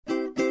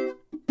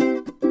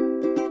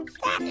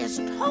is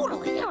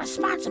totally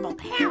irresponsible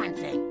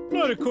parenting.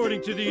 Not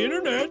according to the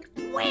internet.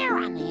 Where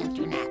on the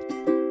internet?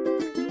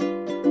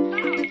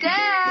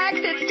 Dax,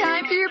 it's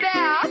time for your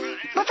bath.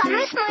 But I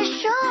missed my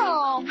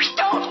show.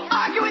 Don't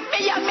argue with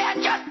me, young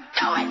man. Just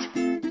do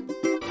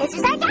it. This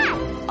is our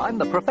dad. I'm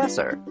the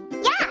professor.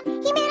 Yeah,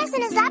 he made us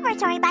in his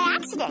laboratory by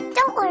accident.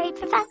 Don't worry,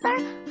 Professor.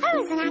 I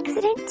was an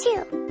accident,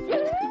 too.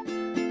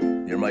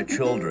 You're my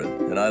children,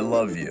 and I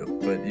love you,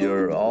 but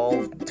you're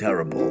all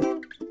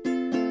terrible.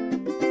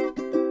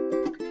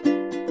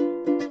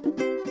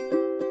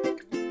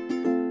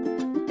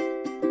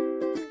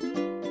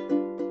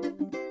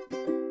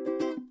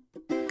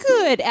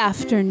 Good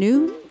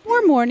afternoon,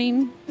 or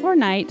morning, or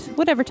night,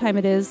 whatever time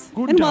it is,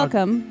 and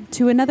welcome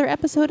to another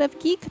episode of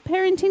Geek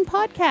Parenting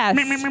Podcast.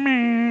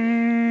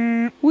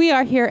 We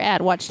are here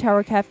at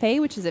Watchtower Cafe,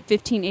 which is at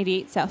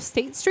 1588 South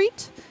State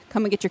Street.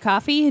 Come and get your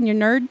coffee and your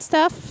nerd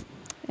stuff,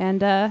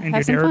 and have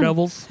your some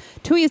daredevils.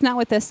 fun. Tui is not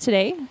with us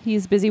today.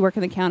 He's busy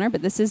working the counter,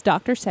 but this is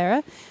Dr.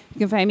 Sarah. You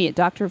can find me at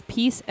Dr. of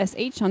Peace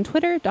SH on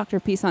Twitter, Dr.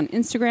 of Peace on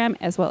Instagram,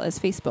 as well as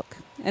Facebook.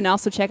 And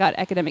also check out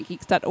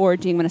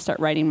academicgeeks.org. I'm going to start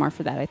writing more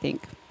for that, I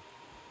think.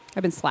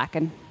 I've been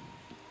slacking.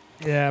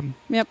 Yeah.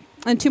 Yep.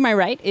 And to my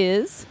right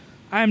is...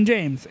 I'm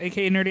James,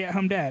 a.k.a. Nerdy at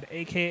Home Dad,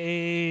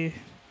 a.k.a.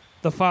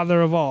 the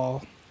father of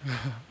all.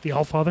 The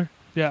Allfather?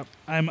 Yep.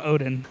 I'm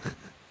Odin.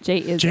 Jay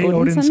is Jay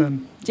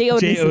Odinson. Jay Odinson.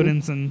 Jay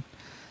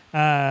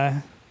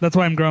Odinson. That's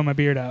why I'm growing my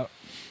beard out.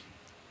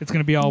 It's going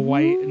to be all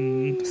white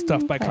and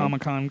stuffed by Okay.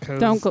 Comic-Con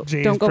because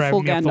Jay's don't go driving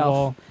full me up the Gandalf.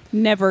 wall.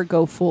 Never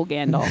go full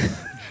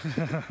Gandalf.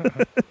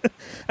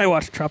 I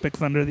watched Tropic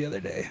Thunder the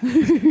other day.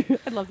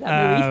 I love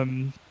that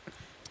movie.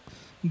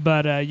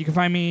 But you can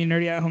find me,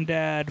 Nerdy at Home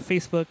Dad,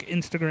 Facebook,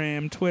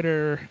 Instagram,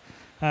 Twitter,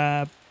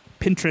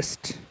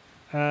 Pinterest,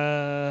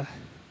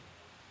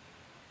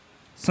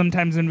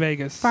 sometimes in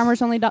Vegas.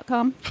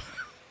 FarmersOnly.com.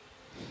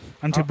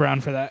 I'm too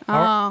brown for that.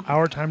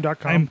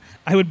 Ourtime.com.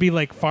 I would be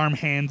like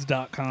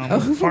farmhands.com.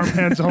 Oh.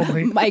 Farmhands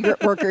only.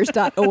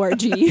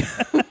 Migrantworkers.org.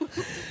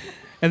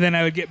 And then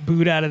I would get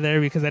booed out of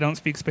there because I don't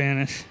speak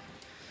Spanish.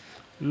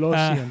 Lo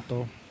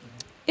siento.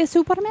 Is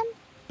Superman?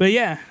 But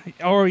yeah,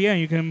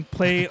 you can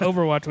play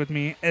Overwatch with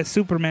me as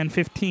Superman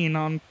 15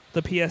 on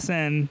the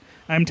PSN.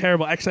 I'm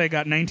terrible. Actually, I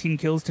got 19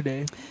 kills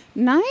today.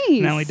 Nice.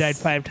 And I only died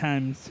 5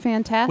 times.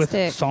 Fantastic.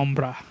 With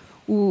Sombra.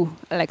 Ooh,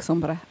 I like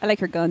Sombra. I like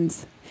her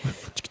guns.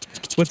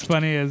 What's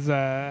funny is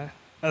I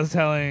was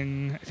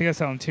telling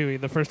Tui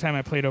the first time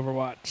I played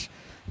Overwatch,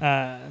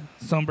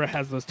 Sombra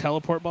has those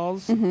teleport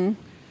balls. Mm-hmm.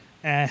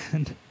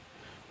 And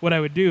what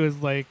I would do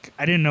is, like,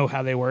 I didn't know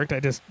how they worked.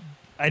 I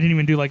didn't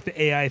even do, like, the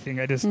AI thing.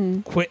 I just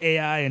quit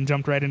AI and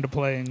jumped right into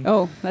playing.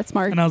 Oh, that's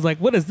smart. And I was like,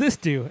 what does this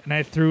do? And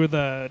I threw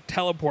the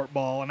teleport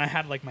ball, and I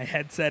had, like, my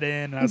headset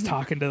in, and I was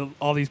talking to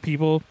all these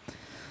people.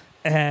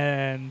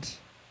 And,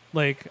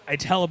 like, I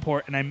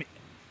teleport, and I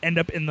end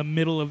up in the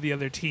middle of the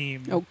other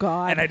team. Oh,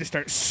 God. And I just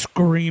start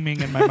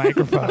screaming in my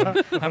microphone.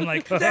 I'm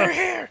like, they're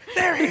here!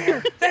 They're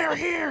here! They're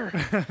here!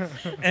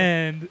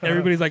 And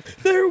everybody's like,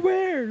 they're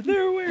where?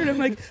 They're where? And I'm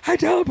like, I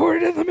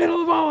teleported in the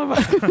middle of all of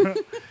us.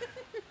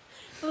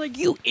 Like,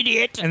 you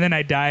idiot. And then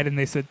I died, and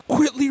they said,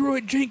 quit Leroy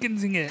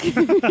Jenkinsing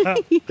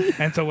it.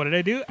 And so what did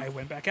I do? I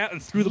went back out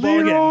and threw the ball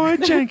again. Leroy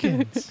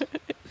Jenkins.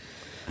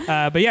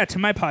 But yeah, to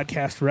my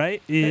podcast,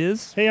 right,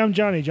 is... Hey, I'm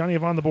Johnny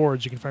of On the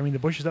Boards. You can find me in the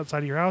bushes outside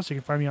of your house. You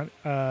can find me on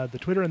the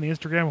Twitter and the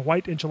Instagram,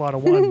 White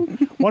Enchilada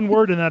 1. One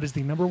word, and that is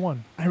the number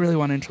 1. I really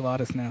want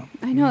enchiladas now.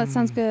 I know, that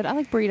sounds good. I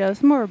like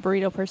burritos. I'm more of a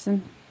burrito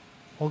person.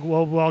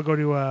 We'll all go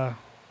to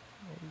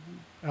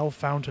El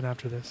Fountain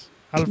after this.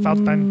 El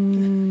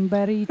Fountain.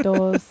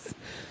 Burritos.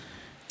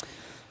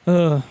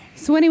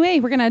 So anyway,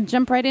 we're going to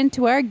jump right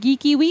into our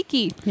Geeky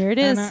Wiki. Here it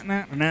is.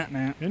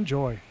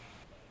 Enjoy.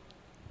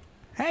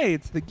 Hey,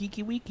 it's the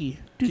Geeky Wiki.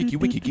 Geeky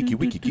wiki, geeky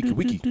wiki, geeky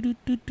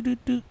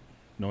wiki.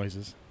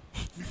 Noises.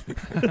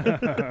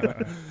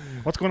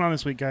 What's going on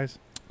this week, guys?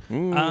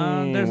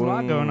 There's a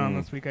lot going on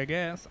this week, I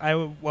guess.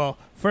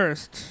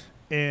 First,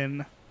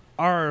 in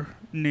our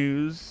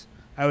news,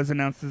 I was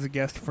announced as a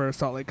guest for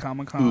Salt Lake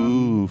Comic-Con.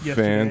 Ooh, yesterday.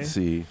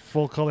 fancy.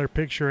 Full color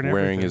picture and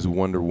Wearing everything. his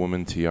Wonder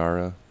Woman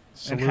tiara.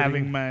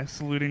 Saluting. And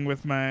saluting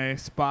with my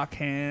Spock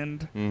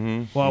hand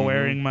while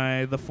wearing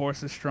my The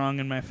Force is Strong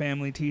in my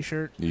family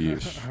t-shirt.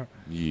 Yeesh.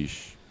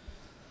 Yeesh.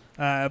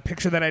 A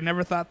picture that I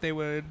never thought they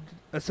would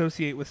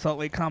associate with Salt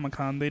Lake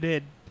Comic-Con. They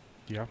did.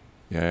 Yeah.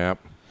 Yeah.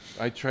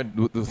 I tried,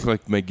 with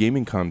like my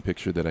Gaming Con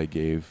picture that I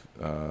gave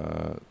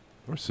or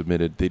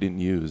submitted, they didn't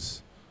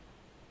use.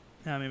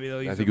 Maybe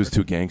they'll use I think it was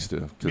too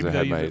gangsta because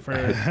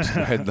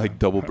I had like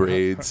double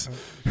braids.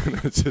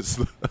 It's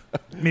just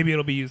maybe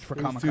it'll be used for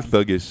Comic-Con. Too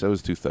thuggish. I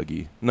was too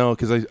thuggy. No,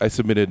 because I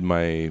submitted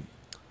my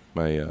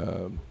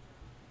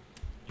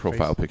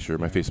profile picture,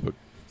 my Facebook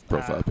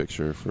profile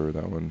picture for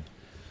that one.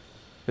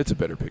 It's a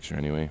better picture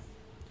anyway.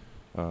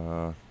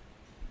 Yeah,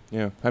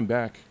 I'm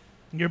back.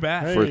 You're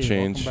back. For a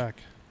change. Welcome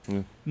back.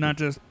 Yeah. Not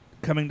just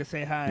coming to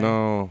say hi.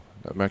 No,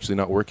 I'm actually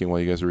not working while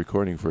you guys are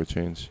recording for a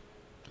change.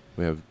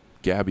 We have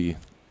Gabby.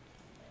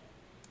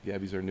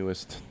 Gabby's our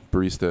newest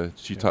barista.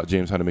 She taught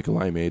James how to make a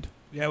limeade.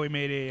 Yeah, we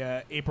made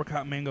a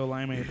apricot mango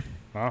limeade.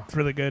 Ah, It's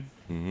really good.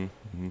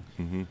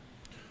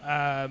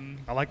 I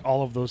like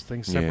all of those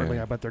things separately.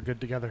 Yeah. I bet they're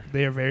good together.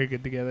 They are very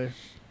good together.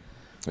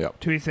 Yep.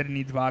 Tui said it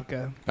needs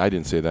vodka. I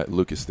didn't say that.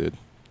 Lucas did.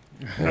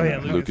 Oh, yeah,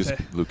 And Lucas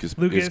said- Lucas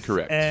Lucas is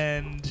correct.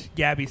 and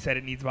Gabby said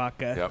it needs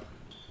vodka. Yep.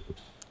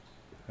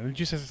 And did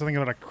you say something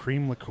about a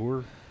cream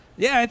liqueur?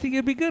 Yeah, I think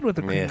it'd be good with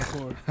the cream Meh.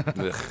 liqueur.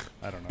 Ugh.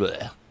 I don't know.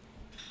 Blech.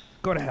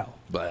 Go to hell.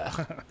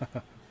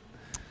 Blech.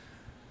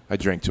 I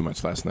drank too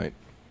much last night.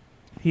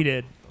 He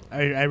did.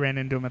 I ran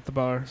into him at the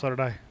bar. So did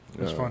I. It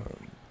was fun.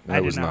 I I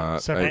did was not.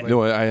 not. Separately.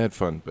 No, I had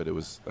fun, but it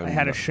was. I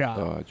had a shot.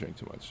 Oh, I drank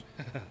too much.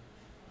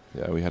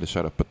 Yeah, we had a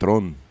shot of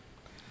Patron.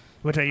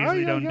 Which I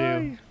usually don't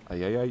do.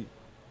 Ay, ay, ay.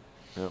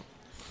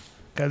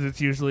 Because it's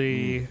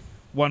usually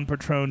 1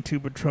 Patron, 2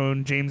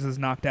 Patron. James is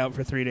knocked out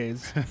for 3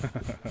 days.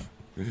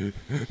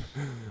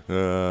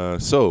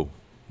 So,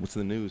 what's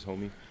the news,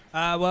 homie?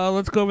 Well,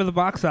 let's go over the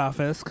box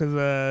office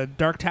because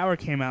Dark Tower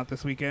came out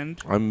this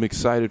weekend. I'm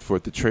excited for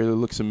it. The trailer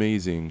looks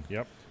amazing.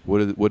 Yep.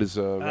 What does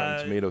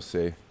Rotten Tomatoes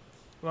say?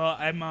 Well,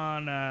 I'm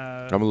on.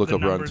 I'm gonna look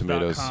up Rotten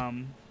Tomatoes.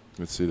 thenumbers.com.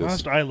 Let's see this.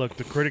 Last I looked,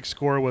 the critic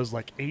score was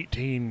like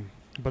 18,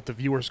 but the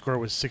viewer score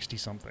was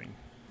 60-something.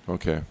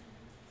 Okay.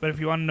 But if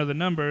you want to know the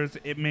numbers,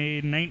 it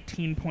made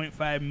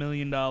 $19.5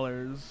 million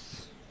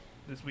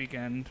this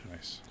weekend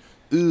Nice.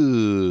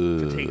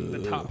 to take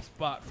the top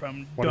spot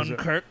from What is it?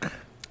 Dunkirk.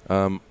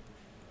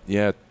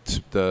 Yeah,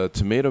 the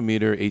tomato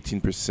meter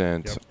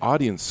 18%, Yep.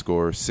 audience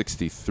score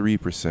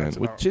 63%, That's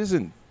about- which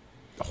isn't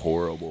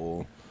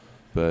horrible,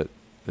 but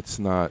it's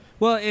not.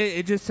 Well,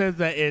 it just says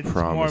that it's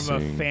more of a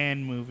Promising.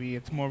 fan movie.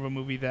 It's more of a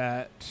movie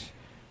that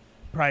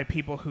probably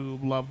people who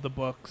love the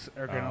books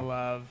are going to Oh.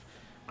 love.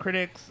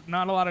 Critics,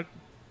 not a lot of.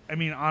 I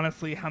mean,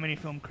 honestly, how many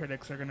film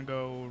critics are going to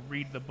go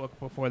read the book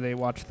before they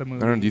watch the movie?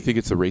 I don't know. Do you think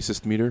it's a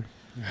racist meter?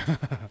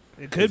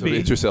 It could be.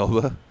 Idris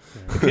Elba.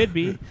 It could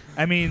be.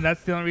 I mean,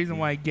 that's the only reason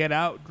why Get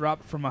Out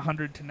dropped from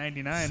 100 to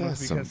 99 was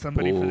That's because some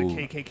somebody for the bull.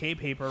 KKK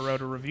paper wrote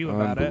a review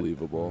about it.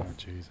 Unbelievable. Oh,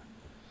 jeez.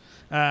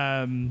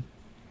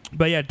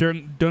 But yeah,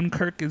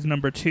 Dunkirk is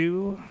number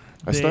 2.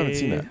 I still haven't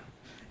seen that.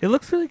 It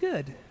looks really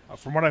good.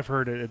 From what I've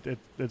heard,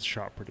 it's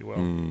shot pretty well.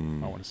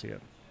 Mm. I want to see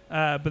it.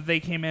 But they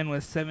came in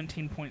with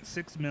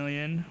 17.6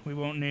 million. We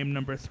won't name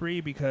number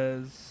 3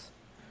 because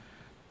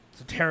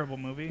it's a terrible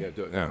movie.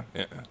 Yeah,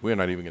 we're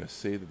not even going to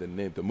say the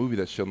name. The movie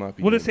that shall not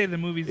be. We'll named. just say the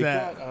movies It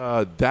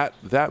that. got,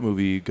 that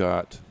movie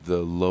got the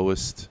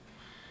lowest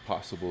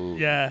possible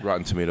Yeah.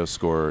 Rotten Tomatoes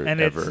score and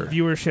ever. its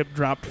viewership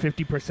dropped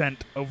 50%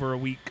 over a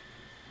week.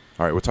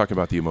 All right, we're talking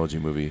about the Emoji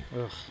Movie.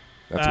 Ugh,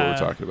 That's what we're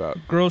talking about.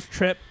 Girls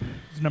Trip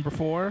is number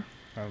 4.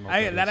 I don't know.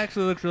 What That is.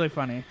 actually looks really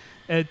funny.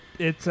 It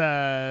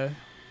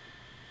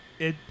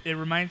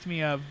reminds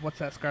me of what's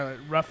that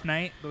Rough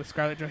Night with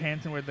Scarlett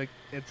Johansson, where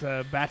it's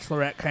a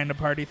bachelorette kind of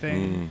party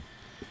thing,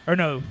 or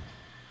no,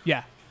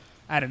 yeah,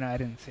 I don't know, I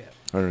didn't see it,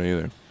 I don't know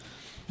either.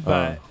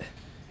 but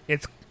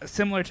it's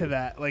similar to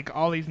that. Like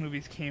all these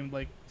movies came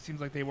seems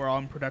like they were all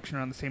in production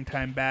around the same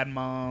time. Bad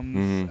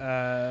Moms,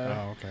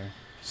 Oh, okay.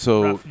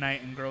 So Rough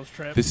Night, and Girls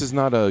Trip. this is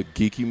not a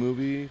geeky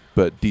movie,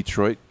 but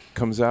Detroit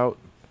comes out.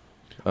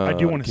 I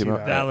do wanna came see out-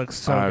 that. That looks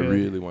so I good.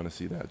 really want to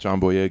see that.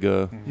 John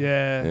Boyega.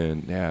 Yeah.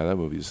 And yeah, that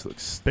movie just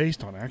looks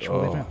Based on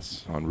actual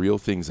events. on real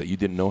things that you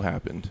didn't know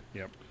happened.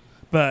 Yep.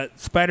 But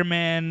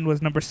Spider-Man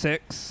was number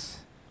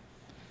 6,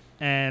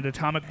 and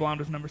Atomic Blonde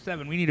was number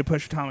 7. We need to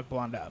push Atomic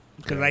Blonde up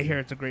because I hear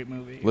it's a great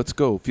movie. Let's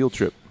go field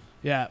trip.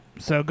 Yeah,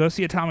 so go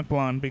see Atomic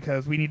Blonde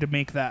because we need to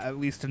make that at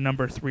least a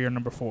number 3 or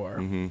number 4.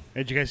 Mm-hmm.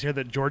 Did you guys hear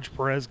that George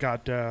Perez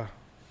got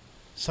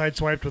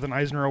sideswiped with an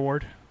Eisner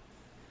Award?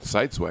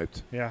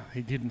 Sideswiped. Yeah,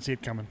 he didn't see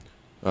it coming.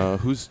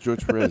 Who's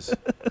George Perez?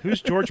 Who's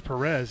George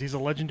Perez? He's a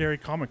legendary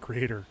comic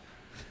creator.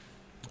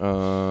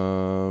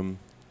 Oh,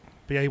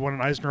 But yeah, he won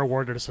an Eisner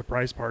Award at a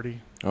surprise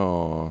party.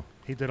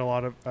 He did a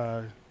lot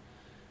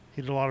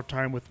of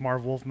time with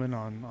Marv Wolfman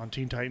on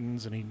Teen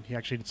Titans, and he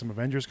actually did some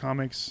Avengers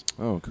comics.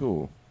 oh,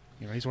 cool.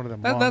 You know, he's one of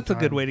them. That's a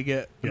good long-time- way to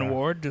get an Yeah.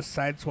 award, just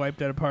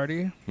sideswiped at a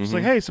party. It's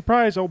like, hey,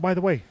 surprise! Oh, by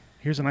the way,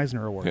 here's an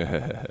Eisner Award.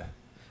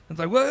 It's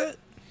like, what?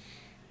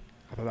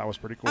 I thought that was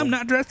pretty cool. I'm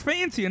not dressed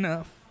fancy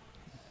enough.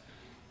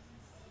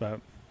 But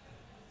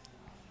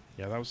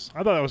yeah, I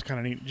thought that was kind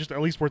of neat. Just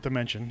at least worth a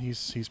mention.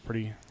 He's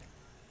pretty,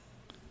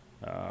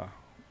 a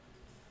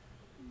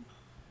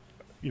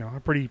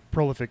pretty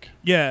prolific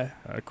Yeah,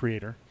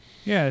 creator.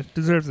 yeah,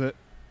 deserves it.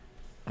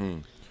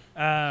 Mm.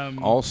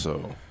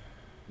 Also,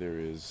 there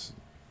is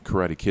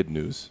Karate Kid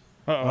news.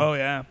 Oh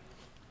yeah,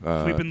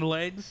 sweeping the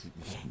legs.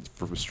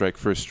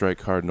 First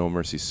strike hard, no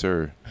mercy,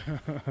 sir.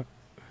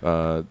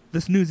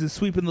 This news is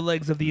sweeping the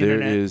legs of the There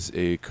internet. is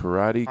a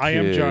Karate Kid. I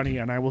am Johnny,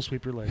 and I will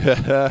sweep your legs.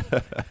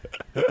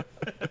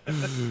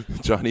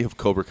 Johnny of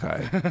Cobra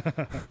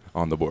Kai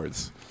on the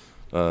boards.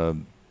 A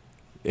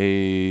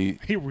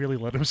He really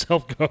let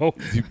himself go.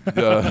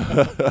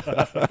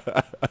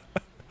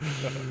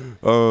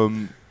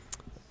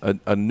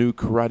 a new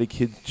Karate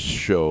Kid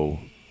show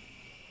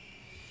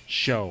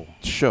Show.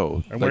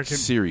 like And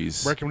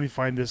series. Where can we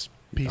find this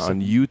piece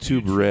on of,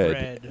 YouTube YouTube Red,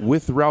 Red.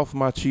 with Ralph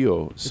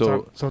Macchio.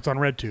 So it's on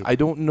RedTube. I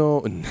don't know.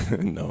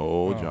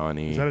 No,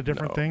 Johnny. Is that a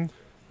different no. thing?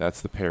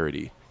 That's the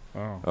parody.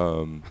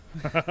 Oh.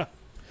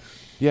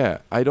 Yeah,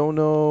 I don't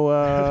know.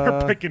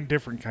 They're picking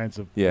different kinds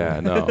of. Yeah,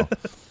 no.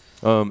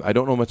 I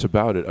don't know much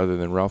about it other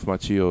than Ralph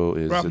Macchio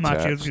is Ralph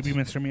attached. Macchio's gonna be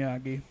Mr.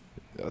 Miyagi.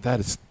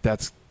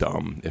 That's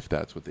dumb if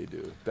that's what they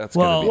do. That's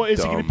Well- gonna be Well, is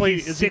he dumb. going to play?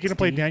 He's Is he going to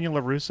play 60. Daniel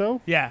LaRusso?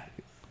 Yeah.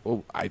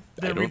 Well, I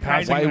They're don't.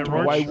 reprising Why, the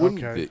torch? why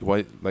wouldn't Okay. they?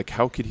 Why? Like,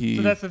 how could he?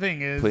 So that's the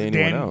thing is play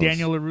anyone else?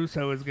 Daniel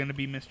LaRusso is going to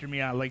be Mr.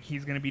 Miyagi. Like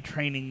he's going to be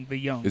training the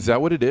young. Is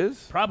that what it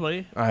is?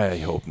 Probably. I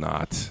hope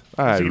not.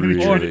 I Is he gonna be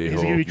really training- hope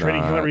Is he going to be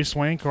training not. Hilary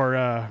Swank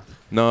or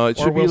No, it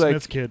should Will be like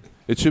Smith's kid?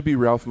 it should be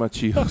Ralph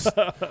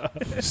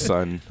Macchio's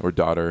son or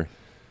daughter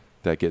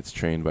that gets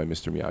trained by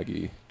Mr.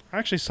 Miyagi. I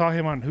actually saw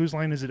him on Whose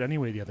Line Is It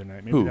Anyway the other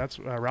night. Maybe Who? that's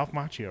Ralph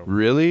Macchio.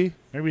 Really?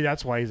 Maybe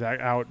that's why he's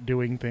out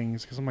doing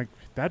things. Because I'm like,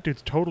 that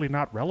dude's totally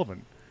not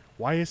relevant.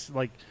 Why is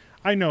like,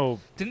 I know.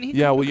 Didn't he?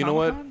 Yeah. do Well, the you know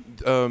what?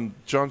 Comic-Con?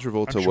 John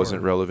Travolta I'm sure.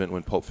 wasn't relevant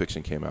when Pulp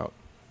Fiction came out.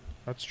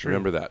 That's true.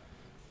 Remember that?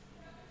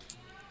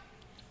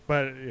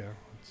 But yeah,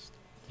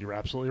 you're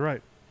absolutely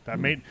right. That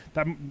made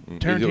that It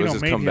Tarantino was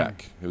his made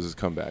comeback. him. It was his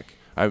comeback.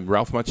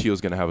 Ralph Macchio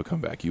is going to have a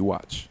comeback. You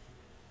watch.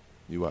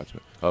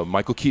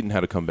 Michael Keaton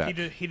had a comeback.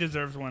 He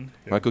deserves one.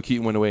 Yeah. Michael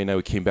Keaton went away, and now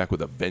he came back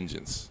with a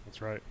vengeance.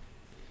 That's right.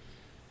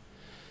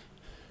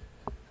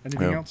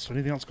 Anything Yeah. else?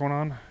 Anything else going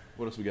on?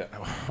 What else we got?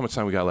 How much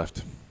time we got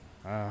left?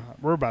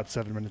 We're about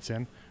 7 minutes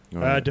in. All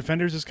right.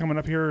 Defenders is coming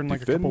up here in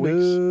like a couple weeks.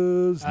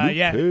 Defenders, Luke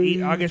Yeah,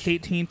 Cage. August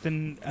 18th,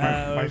 and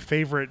My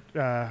favorite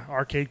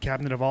arcade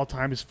cabinet of all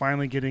time is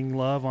finally getting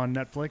love on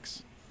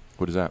Netflix.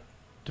 What is that?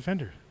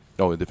 Defender.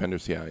 Oh,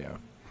 Defenders. Yeah.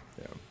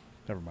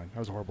 Never mind. That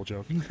was a horrible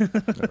joke.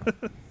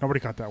 Nobody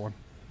caught that one.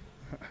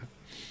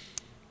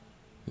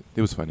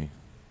 It was funny.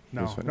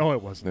 No, was funny. no,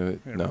 it wasn't. No,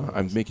 It no, really I'm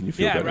wasn't. making you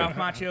feel yeah, better. Ralph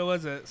Macchio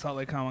was at Salt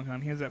Lake Comic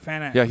Con. He was at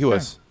Fan X. Yeah, he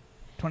was.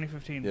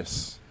 2015.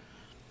 Yes.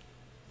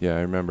 Yeah,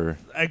 I remember.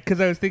 Because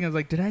I was thinking, I was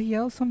like, did I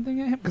yell something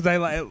at him? Because I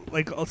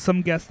like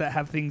some guests that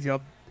have things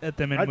yelled at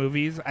them in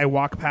movies. I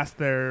walk past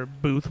their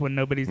booth when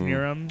nobody's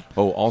near them.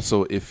 Oh,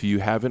 also, if you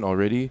haven't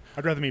already,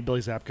 I'd rather meet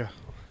Billy Zabka.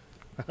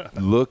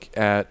 look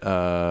at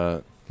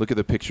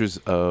the pictures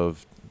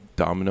of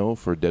Domino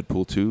for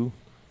Deadpool 2.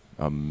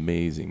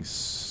 Amazing.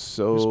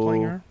 So Who's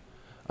playing her?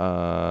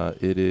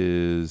 It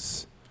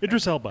is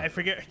Idris Elba. I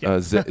forget.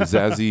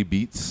 Zazie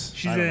Beetz.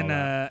 She's I don't in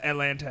know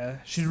Atlanta.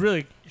 She's a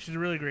really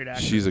great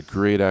actress. She's a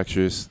great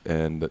actress,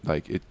 and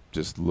like it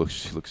just looks.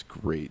 She looks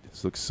great.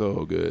 She looks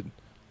so good.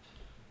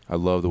 I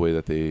love the way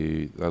that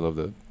I love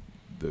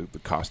the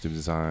costume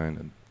design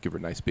and give her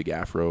a nice big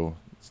afro.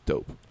 It's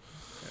dope.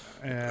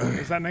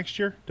 Is that next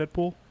year?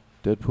 Deadpool?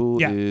 Deadpool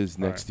Yeah. is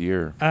next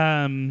year.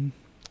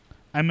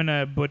 I'm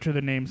gonna butcher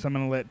the name, so I'm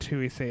gonna let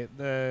Tui say it.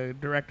 The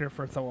director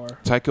for Thor.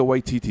 Taika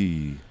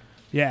Waititi,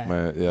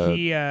 Yeah.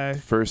 He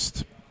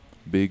first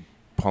big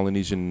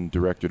Polynesian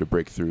director to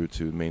break through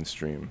to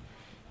mainstream.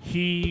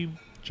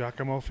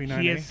 Giacomo he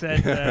Finane? has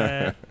said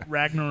that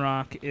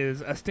Ragnarok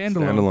is a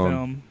standalone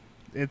film.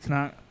 It's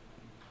not.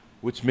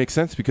 Which makes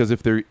sense because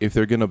if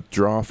they're gonna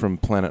draw from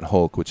Planet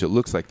Hulk, which it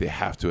looks like they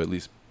have to at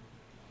least.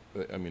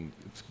 I mean,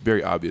 it's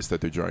very obvious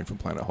that they're drawing from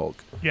Planet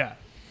Hulk. Yeah.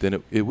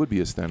 Then it would be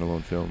a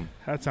standalone film.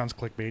 That sounds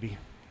clickbaity.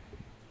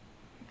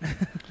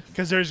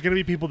 Because there's going to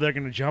be people that are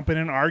going to jump in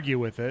and argue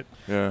with it.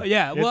 Yeah.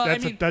 Yeah. Well,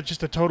 that's, I mean, that's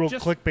just a total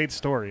just- clickbait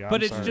story. but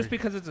I'm it's sorry. just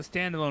because it's a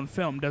standalone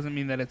film doesn't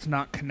mean that it's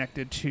not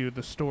connected to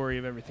the story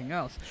of everything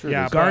else. Sure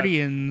Yeah, it is. but-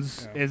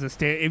 Guardians yeah. is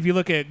if you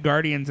look at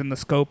Guardians in the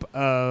scope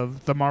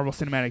of the Marvel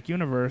Cinematic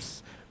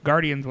Universe,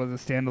 Guardians was a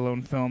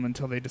standalone film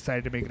until they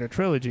decided to make it a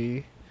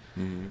trilogy.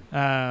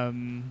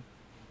 Mhm.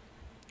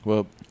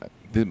 Well,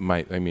 it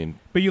might. I mean,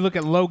 But you look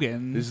at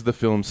Logan. this is the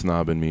film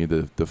snob in me,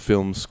 the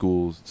film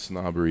school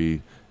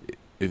snobbery.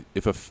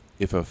 If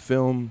a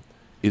film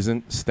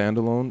isn't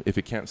standalone, if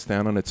it can't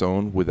stand on its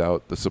own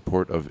without the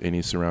support of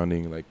any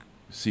surrounding like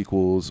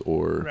sequels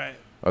or right.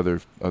 other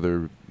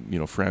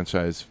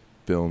franchise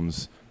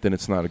films, then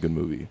it's not a good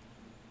movie.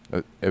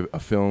 A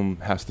film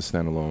has to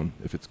stand alone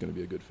if it's going to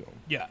be a good film.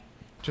 Yeah.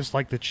 Just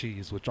like the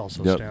cheese, which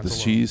also Yep, stands the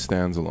alone. cheese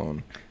stands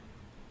alone.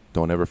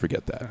 Don't ever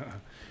forget that.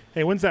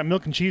 Hey, when's that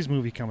milk and cheese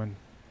movie coming?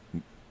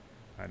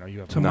 I know you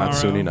have Tomorrow. Not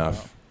soon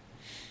enough.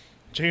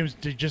 James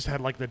just had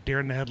like the deer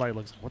in the headlight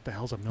looks. What the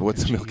hell's a milk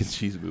What's and a milk and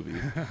cheese? cheese movie?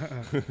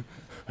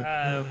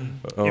 Oh,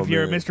 if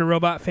you're a man. Mr.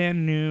 Robot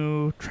fan,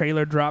 new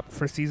trailer dropped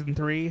for season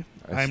 3.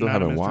 I I'm still not a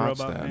haven't Mr. watched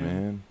Robot that, fan.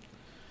 man.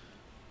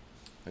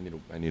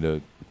 I need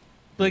to.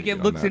 Like get it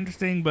on looks that.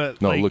 interesting,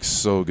 but No, like, it looks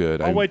so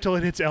good. I'll wait till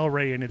it hits El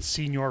Rey and it's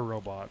Senior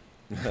Robot.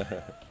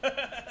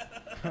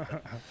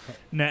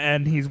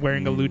 and he's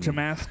wearing a Mm. lucha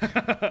mask.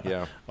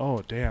 Yeah.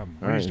 Oh damn!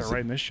 All We right, need to is start it-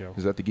 writing this show.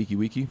 Is that the Geeky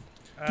Wiki?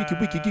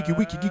 Geeky Wiki, Geeky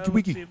Wiki, Geeky Let's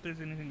Wiki. see if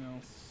there's anything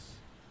else.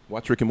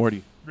 Watch Rick and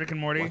Morty. Rick and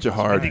Morty. Watch it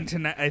hard.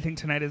 I think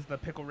tonight is the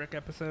Pickle Rick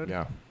episode.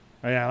 Yeah.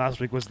 Oh, yeah, last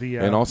week was the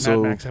And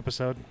also- Mad Max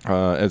episode.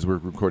 As we're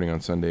recording on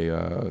Sunday,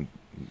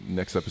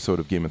 next episode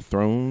of Game of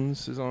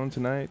Thrones is on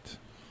tonight,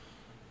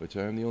 which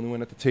I'm the only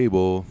one at the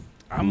table.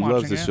 I'm who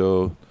loves watching the it.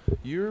 show.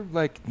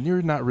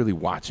 You're not really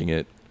watching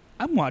it.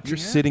 I'm watching You're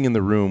it. sitting in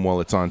the room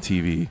while it's on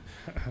TV.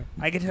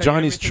 I can tell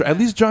Johnny's you everything at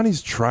least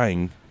Johnny's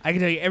trying. I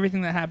can tell you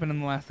everything that happened in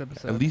the last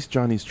episode. At least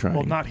Johnny's trying.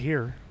 Well, not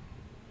here.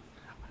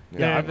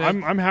 Yeah, Yeah,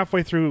 I'm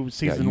halfway through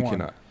season you 1,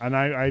 cannot. and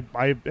I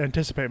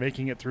anticipate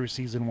making it through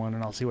season 1,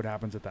 and I'll see what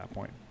happens at that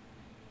point.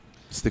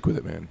 Stick with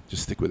it, man.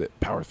 Just stick with it.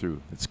 Power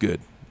through. It's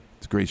good.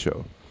 It's a great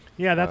show.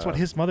 Yeah, that's what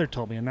his mother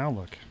told me, and now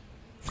look.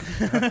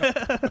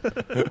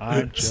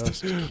 I'm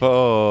just.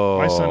 Oh,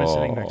 My son is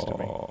sitting next to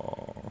me.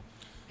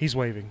 He's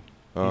waving.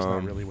 He's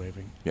not really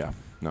waving. Yeah,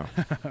 no.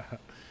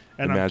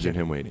 And Imagine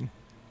him waiting.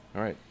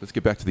 All right, let's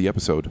get back to the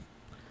episode.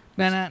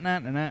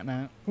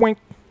 Nah. Wink.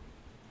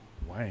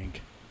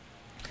 Wank.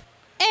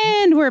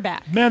 And we're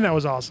back. Man, that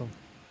was awesome.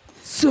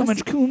 So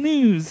much cool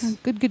news.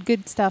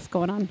 Good stuff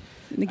going on.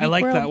 In the I geek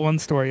like world. that one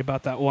story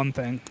about that one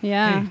thing.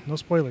 Yeah. Hey, no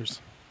spoilers.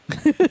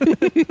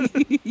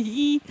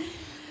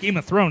 Game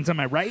of Thrones, am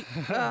I right?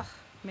 Ugh,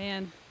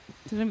 man.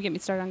 Don't even get me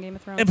started on Game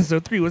of Thrones.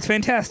 Episode 3 was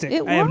fantastic.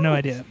 It I have no was.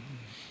 idea.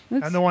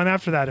 It's- And the one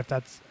after that, if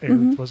that's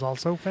aired, was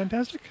also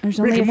fantastic. there's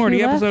Rick only and a Morty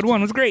few episode left.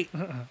 1 was great.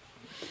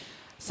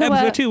 So,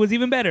 Episode 2 was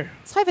even better.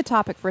 so I have a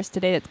topic for us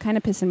today that's kind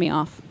of pissing me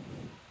off.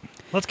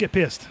 Let's get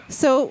pissed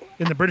So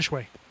in the British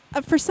way.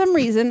 for some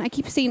reason, I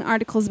keep seeing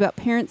articles about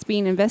parents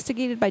being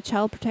investigated by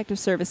Child Protective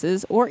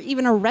Services or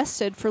even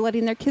arrested for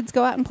letting their kids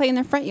go out and play in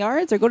their front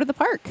yards or go to the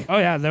park. Oh,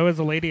 yeah. There was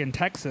a lady in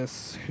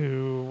Texas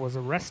who was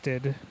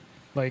arrested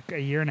like a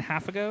year and a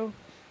half ago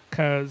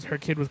because her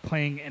kid was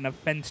playing in a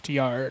fenced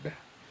yard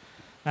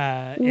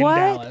in What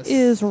Dallas.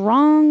 is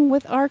wrong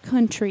with our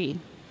country?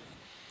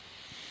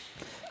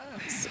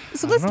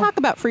 So let's know. talk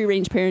about free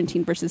range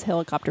parenting versus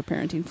helicopter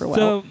parenting for a while.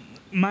 So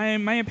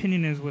my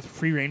opinion is with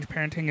free range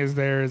parenting is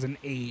there is an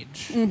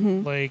age.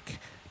 Mhm. Like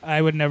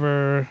I would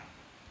never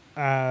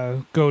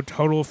go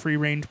total free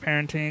range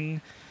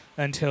parenting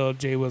until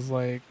Jay was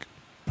like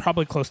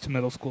probably close to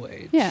middle school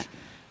age. Yeah.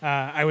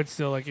 I would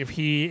still like if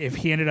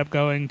he ended up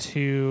going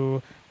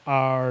to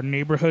our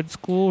neighborhood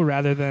school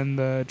rather than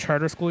the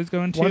charter school he's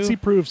going to. Once he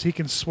proves he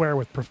can swear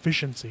with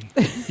proficiency,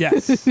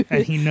 yes,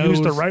 and he knows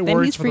use the right Then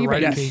words he's for the free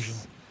right range. occasion.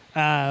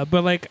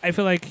 But like I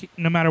feel like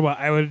no matter what,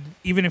 I would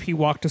even if he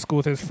walked to school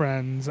with his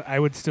friends, I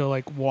would still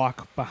like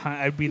walk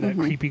behind. I'd be that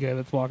creepy guy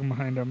that's walking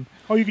behind him.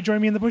 Oh, you could join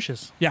me in the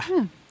bushes. Yeah.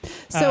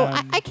 So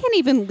Um, I can't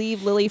even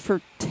leave Lily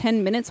for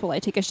 10 minutes while I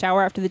take a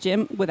shower after the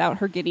gym without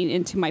her getting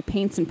into my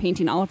paints and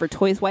painting all of her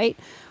toys white.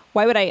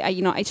 Why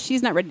would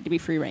she's not ready to be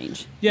free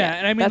range. Yeah,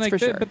 and I mean, that's like, for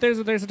sure. but there's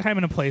a time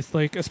and a place,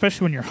 like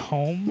especially when you're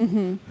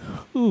home.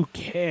 Who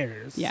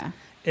cares? Yeah.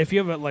 If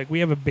you have we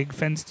have a big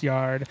fenced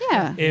yard.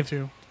 Yeah.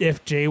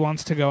 If Jay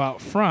wants to go out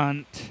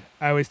front,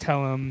 I always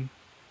tell him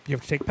you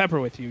have to take Pepper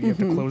with you. You have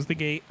to close the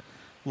gate,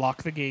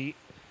 lock the gate,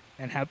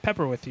 and have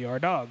Pepper with you, our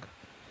dog.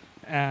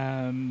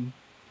 And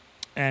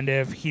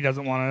if he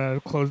doesn't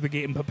want to close the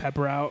gate and put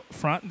Pepper out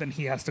front, then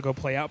he has to go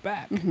play out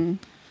back.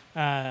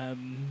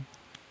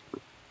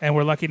 And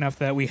we're lucky enough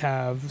that we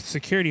have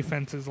security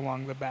fences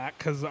along the back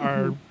because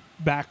our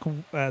back,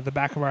 the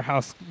back of our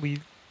house,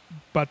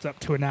 butts up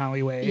to an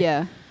alleyway.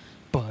 Yeah.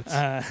 But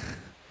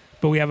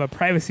we have a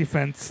privacy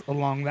fence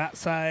along that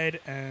side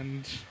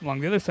and along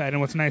the other side.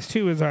 And what's nice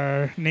too is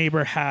our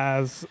neighbor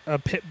has a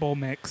pit bull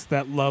mix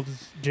that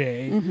loves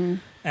Jay.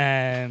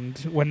 And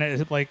when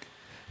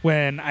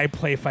I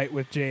play fight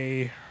with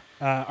Jay,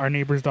 our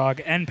neighbor's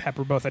dog and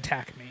Pepper both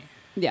attack me.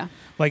 Yeah.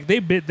 Like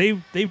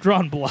they've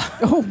drawn blood.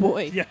 Oh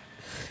boy. Yeah.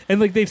 And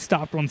like they've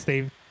stopped once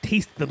they've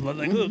tasted the blood.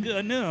 Like, oh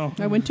god, no.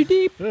 I went too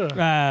deep.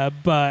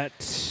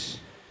 But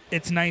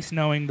it's nice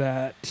knowing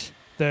that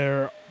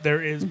there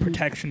is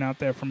protection out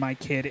there for my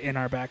kid in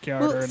our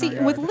backyard or Well, in see, our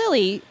yard. with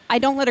Lily, I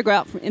don't let her go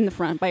out in the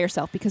front by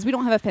herself because we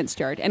don't have a fenced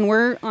yard, and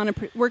we're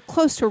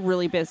close to a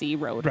really busy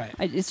road. Right.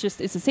 It's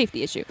a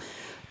safety issue.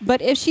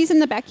 But if she's in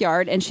the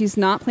backyard and she's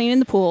not playing in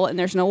the pool and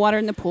there's no water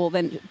in the pool,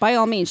 then by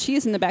all means, she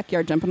is in the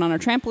backyard jumping on her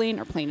trampoline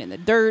or playing in the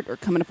dirt or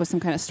coming up with some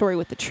kind of story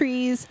with the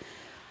trees.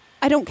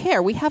 I don't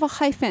care. We have a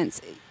high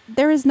fence.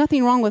 There is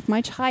nothing wrong with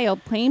my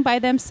child playing by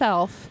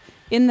themselves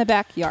in the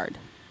backyard.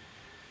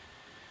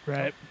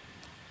 Right.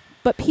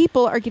 But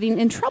people are getting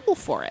in trouble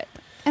for it.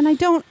 And I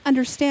don't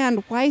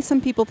understand why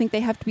some people think they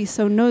have to be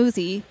so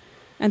nosy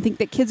and think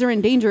that kids are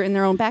in danger in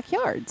their own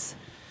backyards.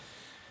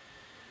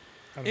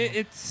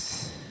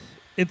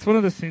 It's one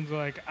of those things where,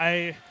 like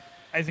I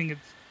think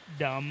it's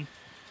dumb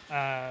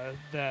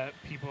that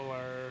people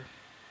are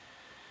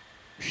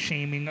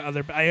shaming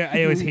other.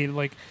 I always hate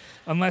like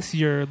unless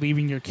you're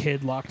leaving your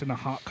kid locked in a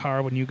hot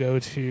car when you go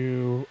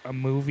to a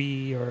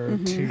movie or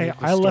to Hey, the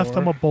I left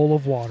store. them a bowl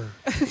of water.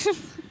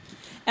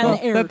 And Well,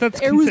 the air, that's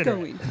the air was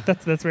considerate. going.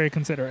 That's very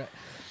considerate.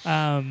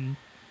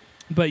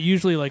 But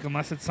usually, like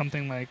unless it's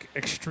something like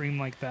extreme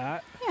like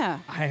that, Yeah.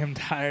 I am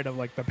tired of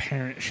like the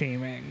parent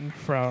shaming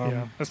from,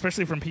 Yeah.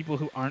 especially from people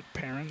who aren't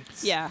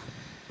parents. Yeah.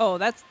 Oh,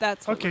 that's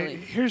what Okay, really.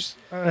 here's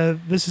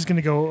this is going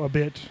to go a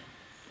bit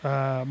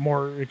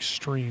more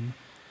extreme,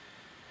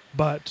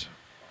 but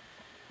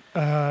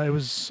it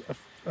was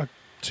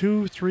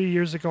 2-3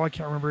 years ago. I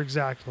can't remember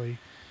exactly.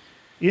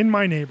 in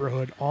my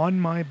neighborhood, on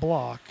my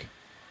block,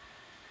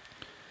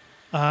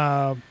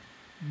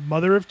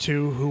 mother of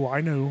two who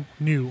I knew,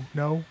 I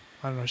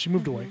don't know, she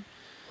moved away.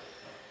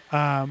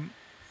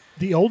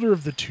 The older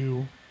of the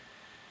two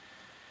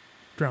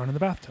drowned in the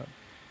bathtub.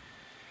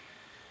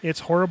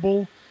 It's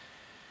horrible,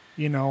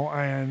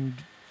 and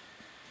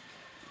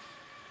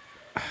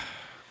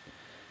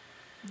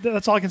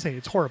that's all I can say.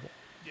 It's horrible.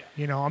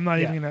 Yeah. I'm not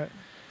even going to...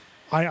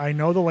 I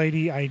know the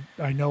lady. I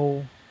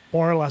know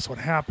more or less what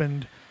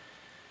happened.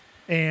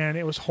 And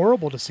it was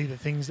horrible to see the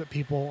things that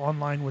people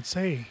online would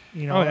say. Oh,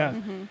 yeah.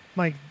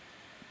 Like,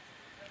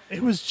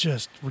 it was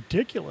just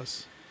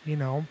ridiculous.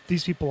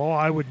 These people,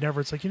 I would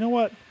never. It's like, you know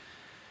what?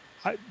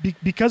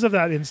 Because of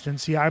that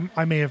instance,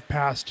 I may have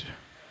passed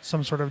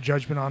some sort of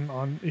judgment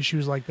on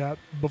issues like that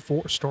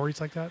before,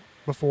 stories like that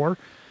before.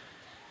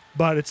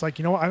 But it's like,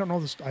 I don't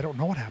know this. I don't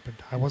know what happened.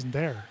 I wasn't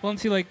there. Well, and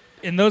see, like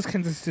in those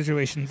kinds of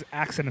situations,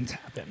 accidents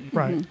happen.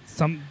 Right.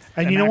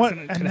 And you know what?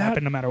 Can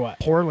happen no matter what.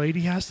 Poor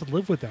lady has to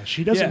live with that.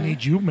 She doesn't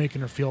need you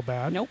making her feel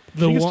bad. Nope.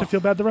 She gets to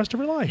feel bad the rest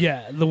of her life.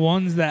 Yeah. The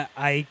ones that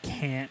I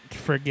can't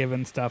forgive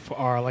and stuff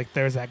are like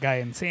there's that guy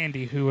in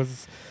Sandy who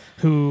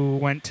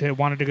wanted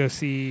to go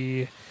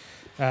see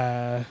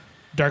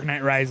Dark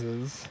Knight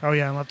Rises. Oh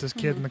yeah, and left his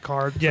kid in the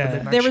car. Yeah.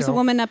 There was a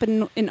woman up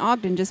in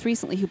Ogden just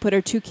recently who put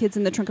her 2 kids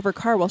in the trunk of her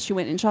car while she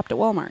went and shopped at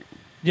Walmart.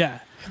 Yeah.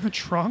 In the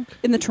trunk?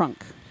 In the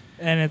trunk.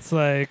 And it's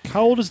like...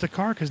 How old is the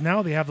car? Because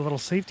now they have the little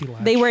safety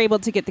latch. They were able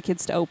to get the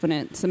kids to open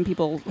it. Some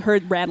people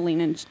heard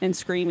rattling and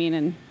screaming,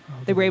 and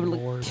they were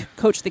able to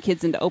coach the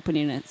kids into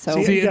opening it. So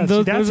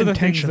those that's are the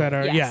things intentional. that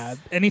are... Yes. Yeah.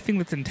 Anything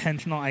that's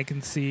intentional, I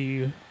can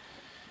see...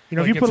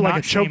 if you put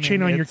like a choke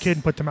chain on your kid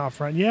and put them out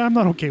front, I'm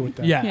not okay with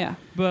that. Yeah.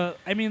 But,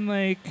 I mean,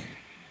 like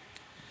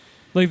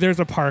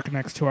there's a park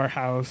next to our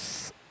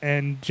house,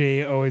 and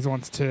Jay always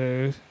wants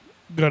to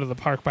go to the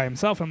park by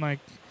himself. I'm like,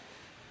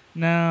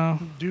 no.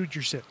 Dude,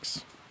 you're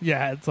 6.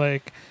 Yeah, it's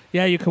like,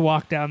 you could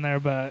walk down there,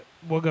 but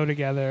we'll go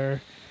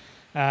together.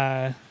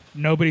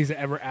 Nobody's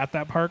ever at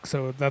that park,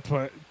 so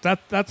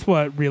that's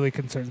what really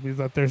concerns me, is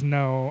that there's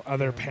no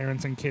other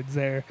parents and kids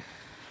there.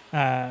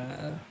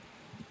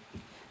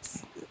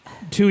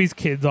 Tui's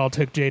kids all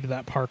took Jay to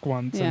that park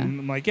once, and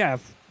I'm like,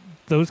 if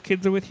those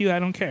kids are with you, I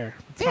don't care.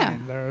 It's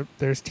fine.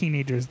 There's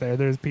teenagers there.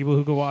 There's people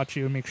who go watch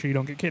you and make sure you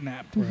don't get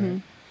kidnapped. Mm-hmm.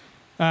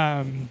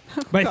 Right?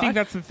 But I think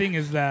that's the thing,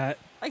 is that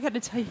I got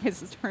to tell you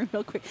guys a story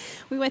real quick.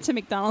 We went to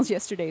McDonald's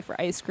yesterday for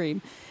ice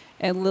cream,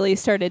 and Lily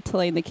started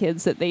telling the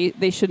kids that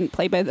they shouldn't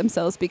play by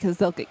themselves because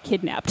they'll get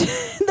kidnapped.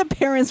 The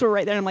parents were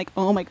right there. And I'm like,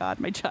 oh my God,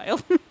 my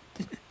child.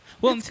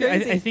 Well,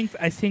 I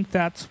think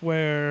that's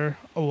where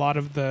a lot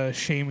of the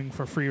shaming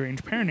for free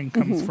range parenting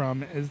comes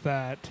from, is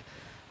that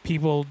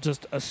people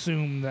just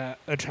assume that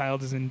a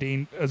child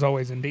is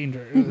always in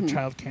danger. The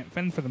child can't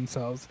fend for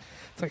themselves.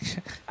 It's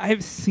like,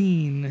 I've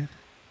seen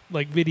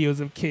like videos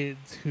of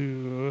kids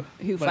who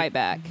fight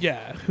back.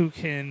 Yeah,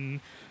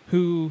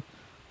 who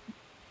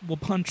will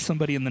punch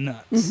somebody in the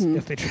nuts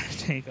if they try to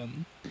take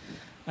them.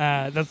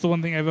 That's the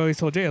one thing I've always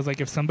told Jay. I was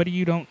like, if somebody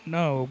you don't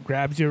know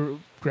grabs your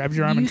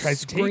arm and tries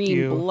to take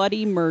you,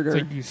 bloody murder.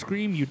 It's like you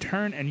scream, you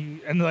turn,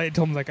 and I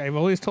told him, like, I've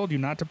always told you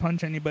not to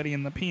punch anybody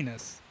in the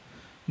penis,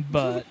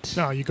 but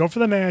no, you go for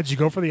the nads, you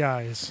go for the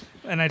eyes.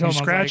 And I told him,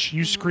 scratch, like,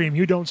 you scream,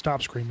 you don't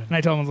stop screaming. And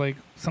I told him, I was like,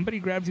 somebody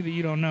grabs you that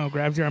you don't know,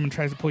 grabs your arm and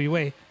tries to pull you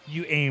away,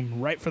 you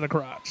aim right for the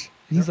crotch.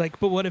 And he's like,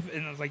 but what if?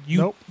 And I was like,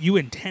 you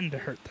intend to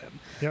hurt them.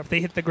 Yep. If they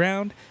hit the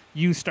ground,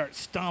 you start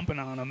stomping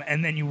on them,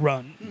 and then you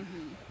run.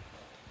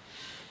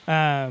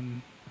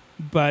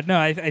 But no,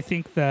 I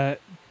think that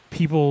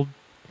people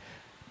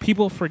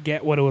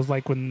forget what it was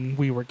like when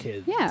we were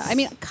kids. Yeah, I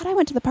mean, God, I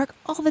went to the park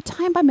all the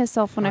time by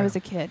myself when I was a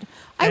kid.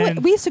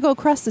 We used to go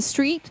across the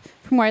street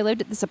from where I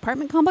lived at this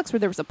apartment complex where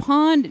there was a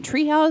pond and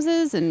tree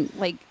houses and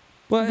we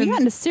got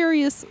into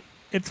serious.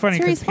 It's funny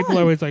because people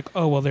are always like,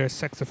 "Oh, well, there's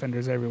sex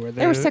offenders everywhere."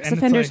 There were sex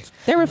offenders.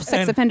 There were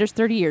sex offenders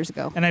 30 years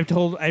ago. And I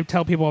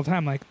tell people all the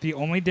time, like, the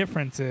only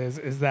difference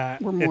is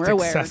that we're more it's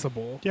aware.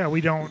 accessible. Yeah,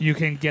 we don't. You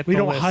can get. We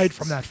don't hide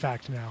from that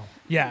fact now.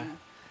 Yeah,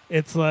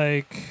 it's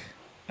like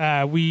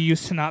we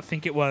used to not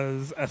think it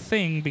was a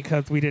thing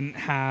because we didn't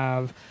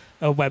have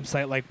a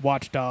website like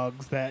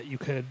Watchdogs that you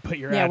could put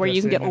your address where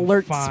you can get in and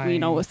alerts.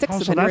 find. A sex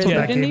so offender that's has what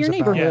moved that into your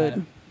game's about.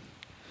 neighborhood.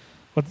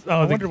 Yeah.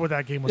 I wonder what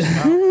that game was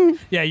about.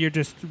 Yeah, you're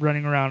just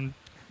running around.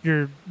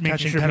 You're making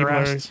Catching sure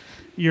pederasts.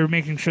 you're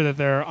making sure that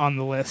they're on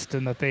the list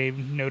and that they've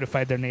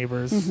notified their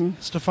neighbors.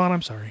 Stefan,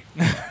 I'm sorry.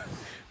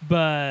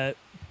 But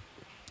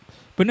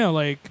no,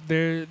 like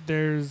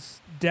there's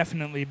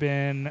definitely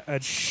been a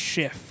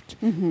shift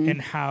in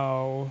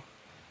how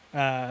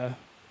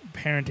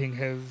parenting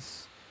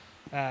is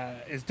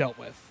dealt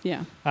with.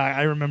 Yeah.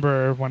 I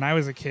remember when I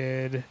was a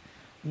kid,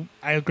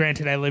 I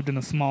lived in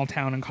a small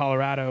town in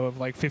Colorado of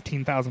like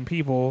 15,000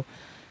 people,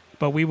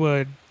 but we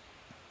would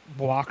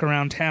walk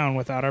around town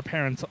without our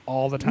parents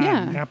all the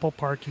time. Yeah. Ample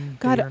parking.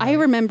 God, I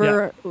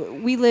remember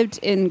we lived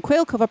in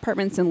Quail Cove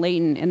Apartments in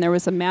Layton, and there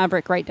was a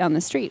Maverick right down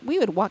the street. We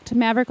would walk to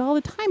Maverick all the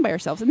time by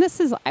ourselves. And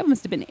I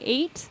must have been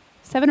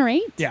 7 or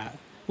 8. Yeah.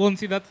 Well, and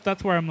see,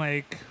 that's where I'm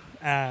like,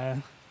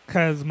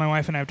 because my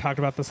wife and I have talked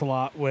about this a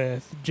lot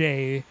with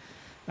Jay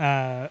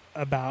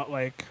about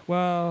like,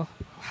 well,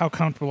 how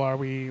comfortable are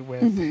we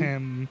with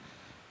him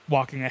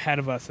walking ahead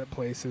of us at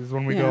places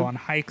when we go on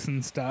hikes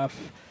and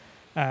stuff.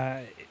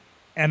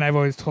 And I've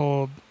always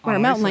told Or a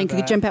mountain lion, could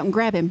you jump out and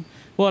grab him?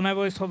 Well, and I've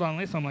always told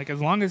Annalisa, I'm like,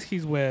 as long as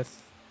he's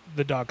with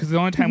the dog, because the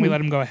only time we let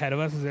him go ahead of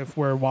us is if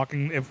we're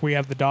walking, if we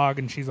have the dog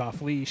and she's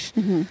off leash.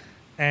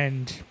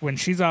 And when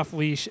she's off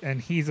leash and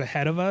he's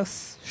ahead of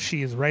us,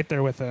 she is right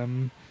there with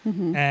him.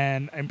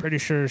 And I'm pretty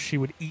sure she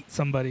would eat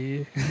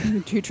somebody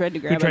Who tried to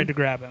grab who him? tried to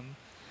grab him.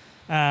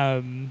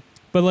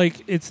 But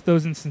like, it's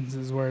those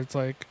instances where it's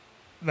like,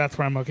 that's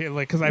where I'm okay.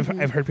 Like, because I've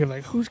heard people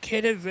like, whose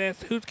kid is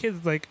this? Whose kid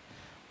is like,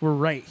 we're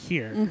right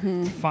here.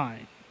 It's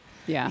fine.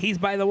 Yeah. He's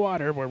by the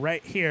water. We're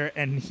right here,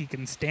 and he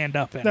can stand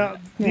up in Now, it.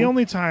 the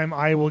only time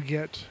I will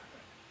get,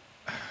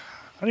 I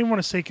don't even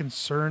want to say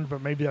concerned,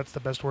 but maybe that's the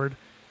best word,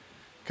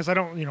 because I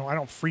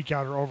don't freak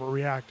out or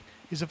overreact,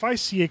 is if I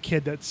see a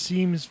kid that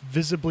seems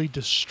visibly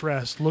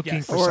distressed looking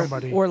Yes. for or,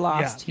 somebody. or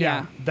lost.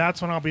 Yeah.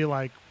 That's when I'll be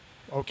like,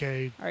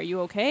 okay, Are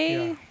you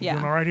okay? you doing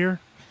all right here?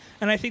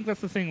 And I think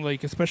that's the thing,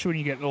 like, especially when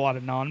you get a lot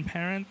of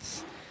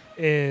non-parents,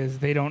 is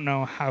they don't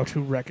know how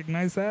to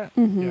recognize that.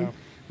 Yeah.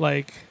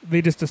 Like,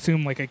 they just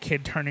assume, like, a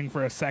kid turning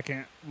for a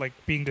second, like,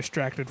 being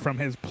distracted from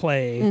his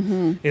play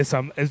is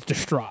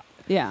distraught.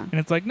 Yeah. And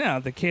it's like, no,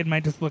 the kid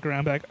might just look around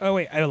and be like, oh,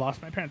 wait, I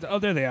lost my parents. Oh,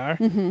 there they are.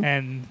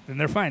 And then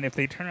they're fine. If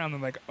they turn around,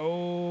 they're like,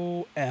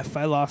 oh, F,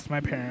 I lost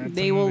my parents.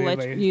 They And will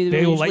let you.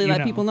 They will usually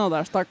let people know.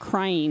 They'll start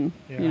crying.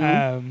 Yeah. You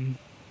know?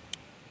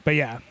 But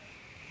yeah,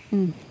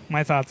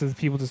 my thoughts is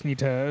people just need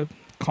to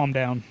calm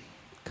down.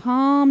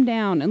 Calm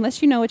down.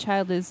 Unless you know a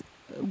child is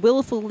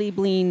willfully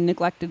being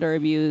neglected or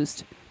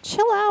abused,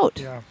 chill out.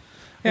 Yeah.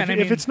 Yeah, If, and I if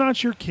mean- it's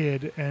not your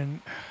kid,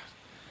 and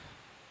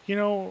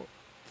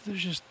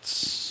there's just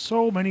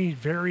so many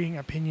varying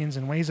opinions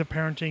and ways of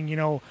parenting.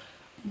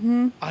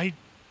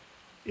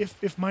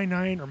 If my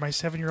 9 or my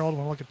 7-year-old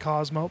want to look at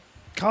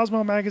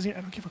Cosmo magazine,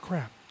 I don't give a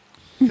crap,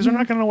 because they're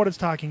not going to know what it's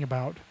talking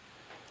about.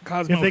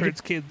 Cosmo If they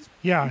hurts kids.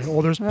 Yeah,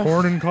 well, there's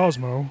porn in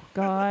Cosmo,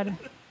 God.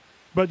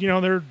 but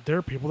there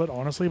are people that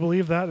honestly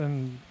believe that,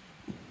 and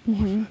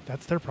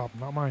that's their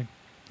problem, not mine.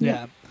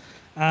 Yeah.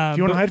 If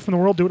you want to hide from the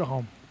world, do it at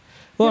home.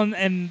 Well,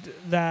 and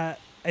that,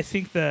 I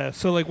think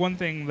one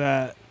thing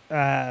that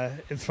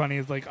is funny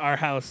is, like, our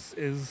house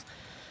is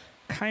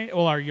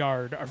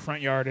our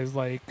front yard is,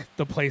 like,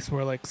 the place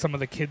where, like, some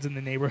of the kids in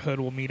the neighborhood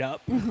will meet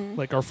up,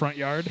 like, our front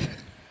yard.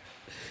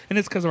 And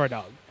it's because of our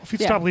dog. If you'd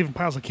stop leaving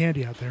piles of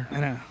candy out there I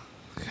know.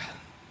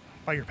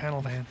 by your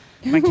panel van.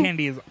 My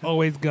candy is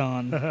always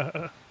gone.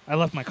 I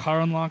left my car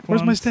unlocked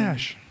Where's my once,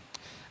 stash?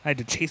 I had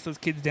to chase those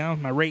kids down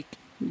with my rake.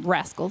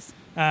 Rascals.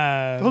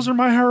 Those are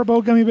my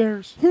Haribo gummy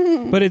bears.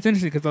 But it's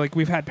interesting because, like,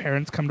 we've had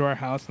parents come to our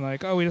house and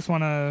like, oh, we just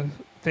want to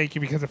thank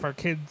you because if our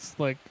kids,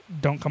 like,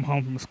 don't come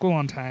home from school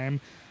on time,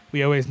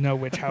 we always know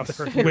which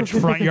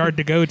front yard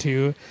to go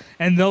to,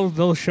 and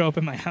they'll show up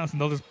in my house and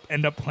they'll just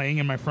end up playing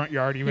in my front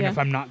yard even if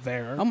I'm not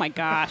there. Oh my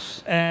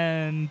gosh.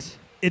 And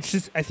I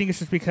think it's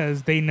just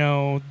because they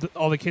know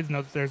all the kids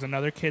know that there's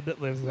another kid that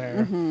lives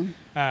there.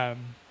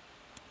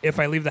 If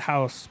I leave the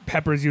house,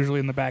 Pepper's usually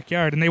in the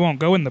backyard, and they won't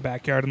go in the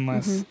backyard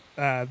unless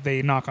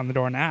they knock on the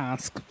door and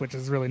ask, which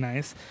is really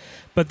nice.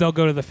 But they'll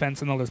go to the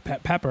fence and they'll just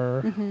pet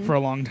Pepper for a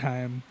long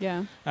time.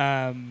 Yeah.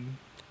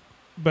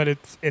 But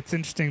it's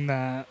interesting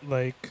that,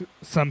 like,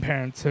 some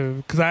parents have,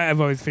 because I've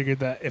always figured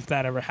that if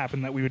that ever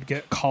happened, that we would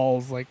get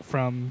calls, like,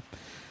 from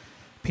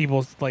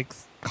people, like,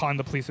 calling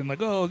the police and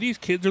like, oh, these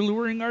kids are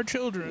luring our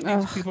children.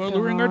 These people are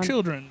luring our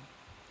children.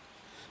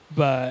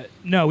 But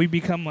no, we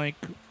become like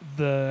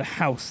the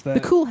house that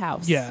The cool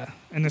house. Yeah,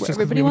 and it's Where just 'cause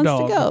we everybody have a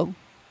wants dog. to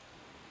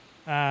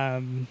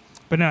go.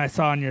 But no, I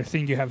saw on your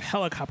thing you have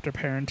helicopter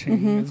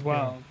parenting as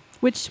well.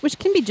 Which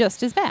can be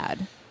just as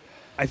bad.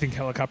 I think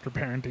helicopter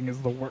parenting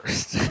is the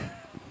worst.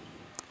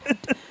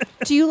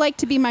 Do you like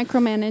to be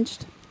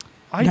micromanaged?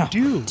 I No.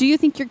 do. Do you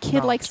think your kid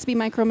Not. likes to be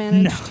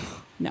micromanaged?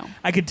 No.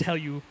 I could tell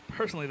you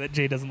personally that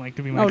Jay doesn't like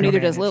to be micromanaged. Oh, neither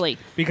does Lily.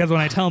 Because when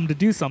I tell him to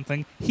do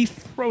something, he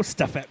throws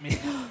stuff at me.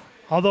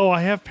 Although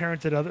I have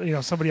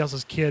parented somebody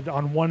else's kid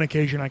on one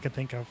occasion I can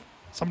think of.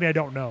 Somebody I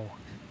don't know.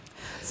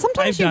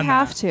 Sometimes I've you done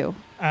have that. to.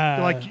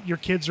 Like your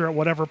kids are at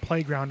whatever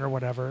playground or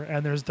whatever,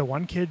 and there's the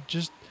one kid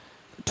just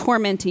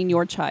Tormenting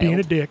your child. being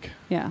a dick.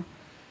 Yeah.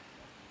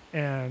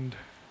 And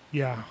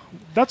yeah,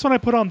 that's when I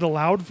put on the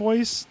loud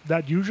voice.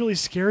 That usually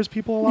scares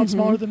people a lot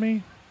smaller than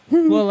me.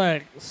 Well,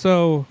 like,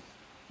 so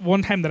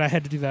one time that I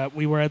had to do that,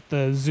 we were at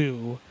the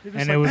zoo. You're just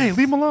And like, it was, hey,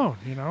 leave him alone.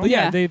 But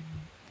Yeah.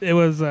 it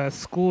was a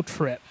school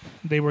trip.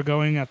 They were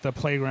going at the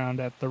playground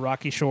at the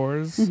Rocky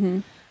Shores,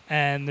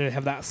 and they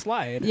have that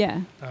slide.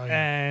 Yeah. Oh,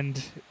 yeah.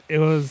 And it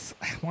was,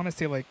 I want to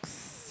say, like,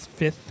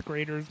 fifth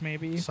graders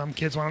maybe. Some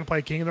kids want to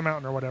play King of the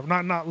Mountain or whatever.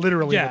 Not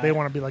literally, Yeah. but they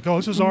want to be like, oh,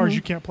 this is ours.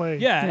 You can't play.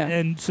 Yeah, Yeah.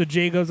 and so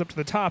Jay goes up to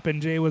the top,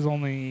 and Jay was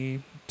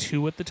only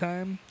 2 at the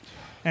time.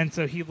 And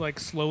so he's, like,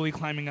 slowly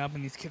climbing up,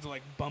 and these kids are,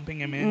 like, bumping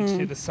him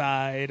into the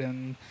side,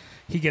 and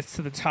he gets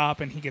to the top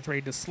and he gets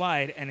ready to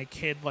slide, and a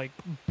kid like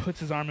puts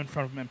his arm in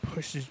front of him and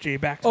pushes Jay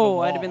back to the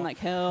wall. I'd have been like,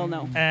 hell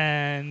no.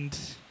 And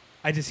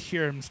I just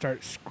hear him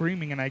start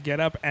screaming, and I get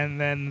up, and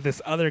then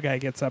this other guy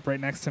gets up right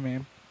next to me,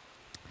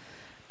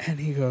 and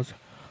he goes,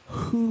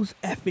 "Whose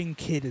effing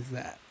kid is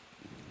that?"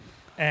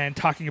 And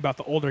talking about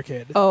the older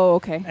kid. Oh,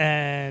 okay.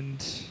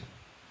 And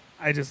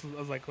I was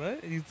like,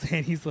 what?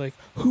 He's like,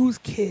 whose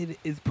kid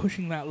is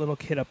pushing that little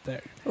kid up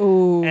there?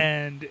 Oh.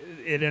 And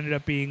it ended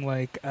up being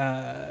like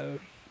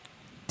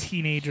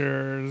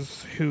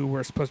teenagers who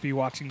were supposed to be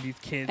watching these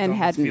kids And on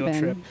this hadn't field been.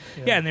 trip.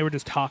 Yeah. Yeah, and they were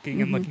just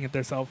talking and Mhm. looking at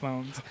their cell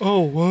phones. Oh,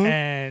 what?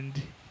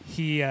 And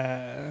he,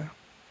 there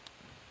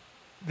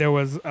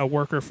was a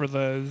worker for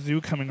the zoo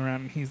coming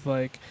around, and he's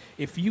like,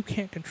 if you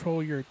can't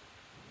control your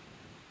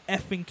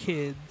effing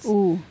kids,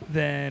 Ooh.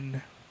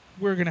 then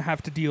we're going to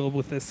have to deal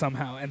with this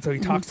somehow. And so he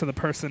talks to the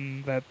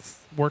person that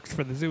works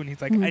for the zoo, and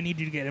he's like, Mhm. I need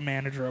you to get a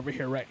manager over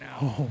here right now.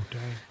 Oh,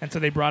 dang. And so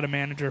they brought a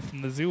manager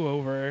from the zoo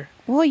over.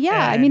 Well,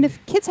 yeah. I mean, And-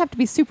 if kids have to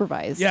be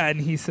supervised. Yeah,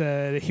 and he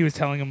said he was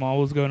telling him all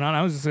what was going on.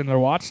 I was just sitting there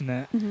watching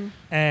it. Mhm.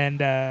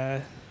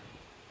 And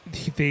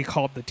they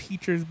called the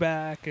teachers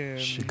back, and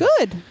Shit.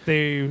 Good.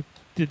 they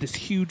did this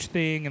huge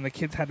thing, and the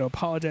kids had to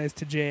apologize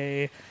to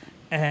Jay.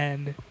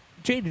 And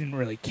Jay didn't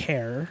really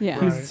care. Yeah.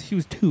 He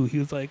was 2. He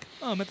was like,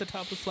 oh, I'm at the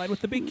top of the slide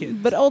with the big kids.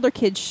 But older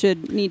kids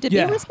should need to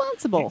Yeah. be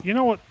responsible. You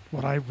know what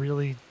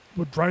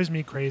drives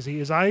me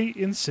crazy is I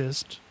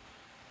insist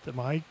that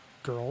my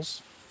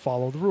girls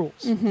follow the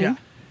rules. Mhm. Yeah.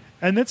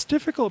 And it's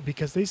difficult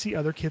because they see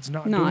other kids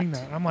not doing Not.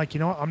 that. I'm like,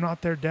 you know what? I'm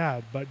not their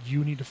dad, but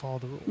you need to follow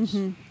the rules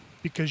Mhm.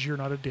 because you're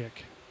not a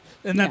dick.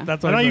 And Yeah.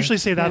 that's what And I was usually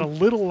say that Yeah. a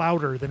little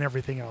louder than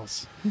everything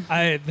else.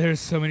 there's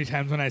so many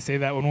times when I say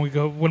that when we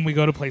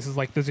go to places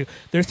like the zoo.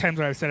 There's times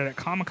where I've said it at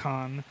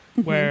Comic-Con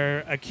Mhm.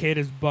 where a kid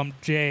has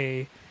bumped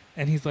Jay,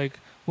 and he's like,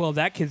 well,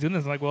 that kid's doing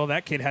this. I'm like, well,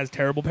 that kid has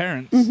terrible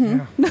parents.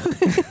 Mhm.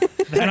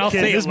 Yeah. And I'll kid,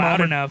 say it his loud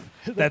mom are- enough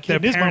that kid their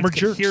and his mom parents are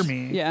can jerks. hear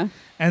me. Yeah.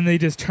 And they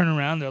just turn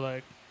around. They're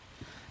like,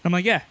 I'm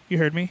like, yeah, you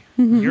heard me.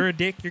 Mhm. You're a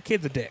dick. Your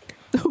kid's a dick.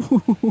 Be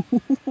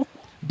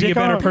Dick a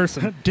better on.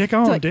 person. Dick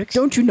on, It's like, dicks.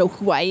 don't you know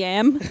who I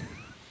am?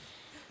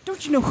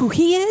 Don't you know who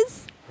he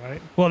is?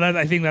 Right? Well,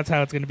 I think that's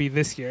how it's going to be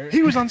this year.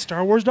 He was on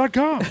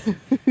StarWars.com.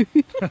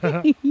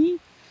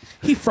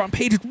 He front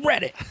page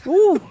Reddit.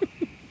 Ooh.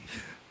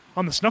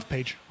 on the snuff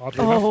page.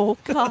 Oddly enough. Oh,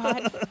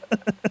 God.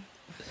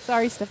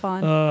 Sorry,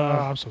 Stefan.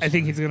 I'm so I think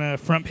sorry. he's going to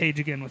front page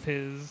again with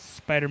his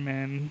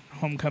Spider-Man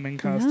homecoming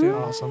costume.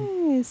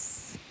 Awesome.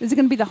 Nice. Is it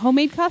going to be the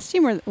homemade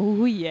costume or?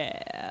 Oh,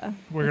 yeah.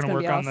 We're That's going to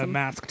work be on the awesome.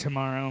 mask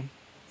tomorrow.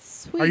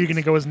 Sweet. Are you going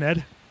to go as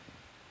Ned?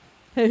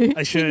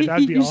 I should.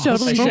 That'd be you awesome.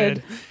 totally I should.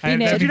 should. Be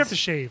Ned. So you'd have to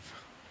shave.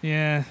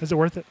 Yeah. Is it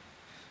worth it?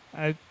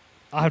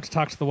 I'll have to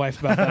talk to the wife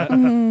about that.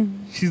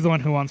 Mhm. She's the one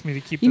who wants me to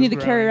keep You those need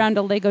to carry growing. around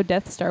a Lego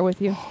Death Star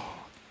with you.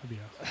 That'd be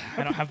awesome.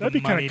 I don't have That'd the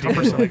be kinda money to get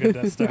cumbersome. like a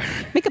Death Star.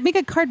 Make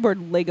a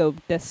cardboard Lego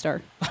Death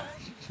Star.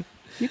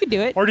 You could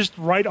do it. Or just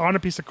write on a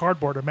piece of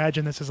cardboard.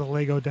 Imagine this is a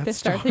Lego Death Death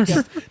Star. Star. There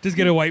you go. Just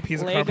get a white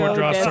piece of Lego cardboard,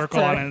 draw a Death circle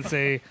Star. on it, and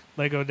say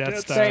Lego Death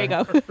Star. There you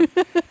go.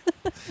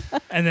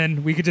 And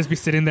then we could just be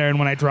sitting there, and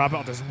when I drop it,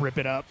 I'll just rip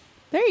it up.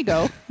 There you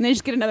go. And then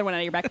just get another one out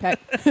of your backpack.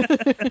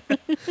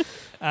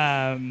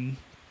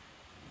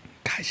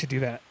 God, I should do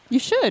that. You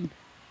should.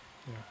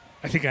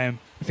 I think I'm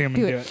Do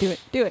gonna it. Do it.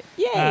 Do it.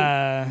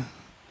 Yay.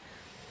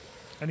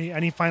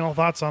 Any final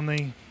thoughts on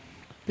the?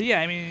 But yeah,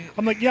 I mean,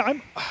 I'm like, yeah,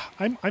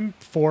 I'm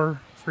for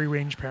free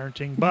range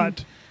parenting,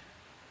 but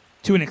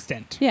to an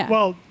extent. yeah.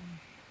 well,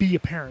 be a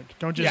parent.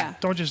 Don't Yeah.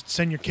 just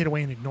send your kid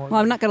away and ignore Well,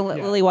 I'm them. not going to let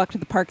Yeah. Lily walk to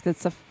the park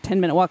that's a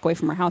 10-minute walk away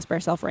from her house by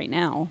herself right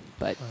now.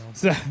 But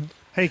So,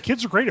 Hey,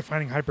 kids are great at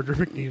finding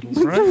hypodermic needles,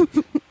 right?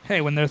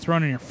 hey, when they're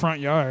thrown in your front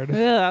yard,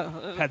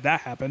 Ugh. had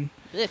that happen.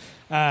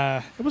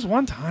 Ugh. It was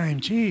one time.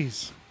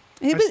 Jeez.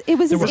 It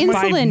was There his were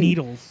 5 insulin.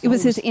 needles. It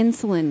was his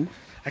insulin.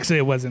 Actually,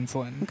 it was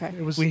insulin. Okay.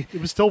 It was. We- It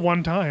was still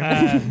one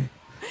time.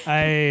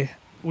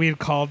 We had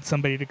called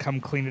somebody to come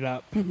clean it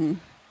up, Hmm.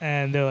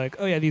 and they're like,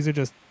 "Oh yeah, these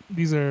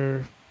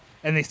are,"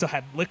 and they still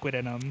had liquid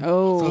in them.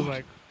 Oh. So I was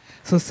like,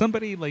 so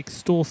somebody like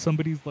stole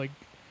somebody's like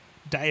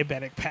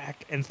diabetic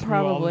pack and threw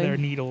all of Probably. their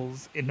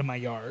needles into my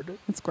yard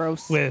That's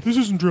gross. with This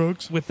isn't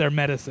drugs. their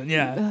medicine.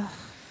 Yeah,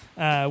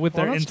 with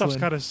Well, their that stuff's insulin.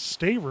 got to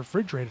stay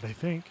refrigerated, I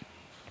think.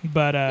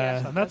 But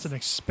Yeah. And that's an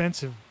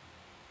expensive.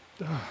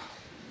 but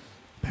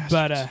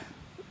bastards.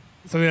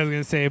 something I was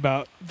gonna say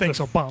about Thanks,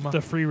 Obama.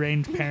 the free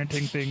range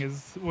parenting thing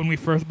is when we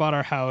first bought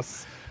our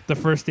house, the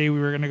first day we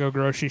were gonna go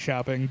grocery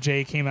shopping,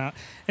 Jay came out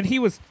and he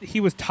was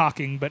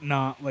talking but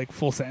not like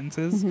full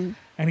sentences, Mhm.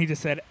 and he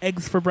just said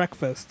eggs for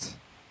breakfast,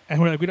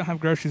 and we're like, we don't have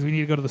groceries, we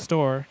need to go to the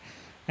store,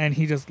 and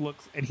he just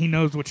looks and he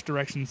knows which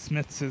direction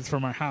Smith's is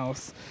from our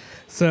house,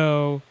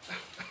 so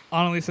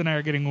Annalisa and I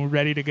are getting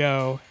ready to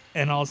go,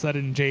 and all of a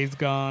sudden Jay's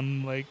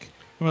gone, like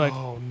and we're like,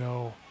 oh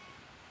no.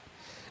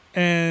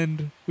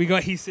 and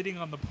he's sitting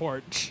on the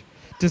porch,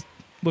 just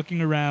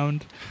looking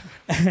around.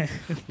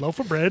 Loaf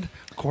of bread,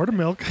 quart of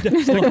milk,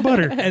 stick of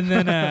butter. And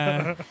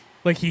then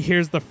like he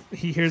hears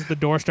the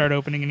door start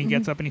opening, and he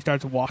gets up and he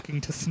starts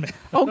walking to Smith.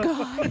 Oh,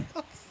 God.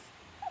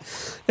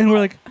 And we're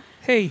like,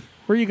 Hey,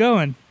 where you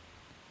going?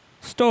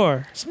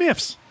 Store.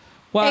 Smiths.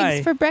 Why?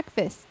 Eggs for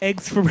breakfast.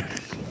 Eggs for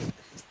breakfast.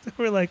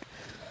 We're like,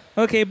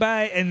 okay,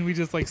 bye. And we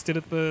just like stood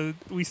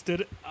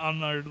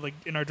on our like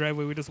in our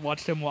driveway. We just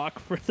watched him walk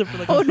for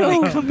like, Oh,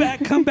 no. Hey,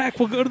 come back.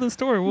 We'll go to the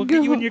store. We'll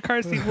get you in your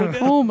car seat. We'll go.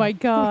 Oh my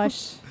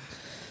gosh.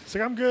 It's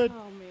like, I'm good.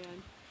 Oh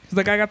man. He's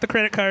like, I got the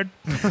credit card.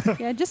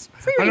 Yeah, just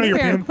free I know range your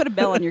parent. pin. Put a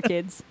bell on your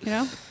kids. You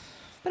know,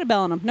 put a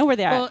bell on them. Know where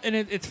they are. Well, and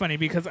it's funny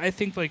because I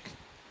think like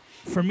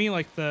for me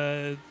like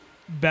the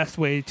best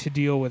way to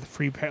deal with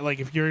like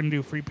if you're gonna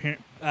do free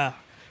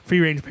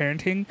range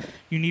parenting,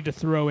 you need to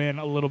throw in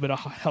a little bit of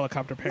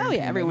helicopter parenting. Oh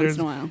yeah, every once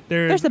in a while.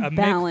 There's a mix,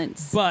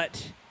 balance.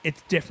 but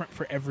it's different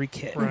for every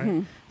kid. Right.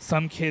 Mhm.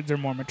 Some kids are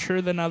more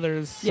mature than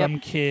others. Yep. Some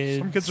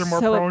kids are more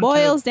So prone it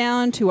boils to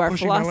down to our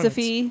pushing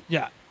philosophy.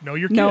 yeah. know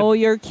your kid. Know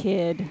your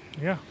kid,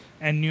 Yeah.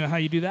 And you know how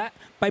you do that?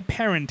 By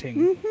parenting.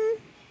 Mm-hmm.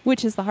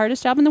 which is the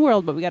hardest job in the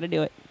world, but we got to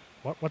do it.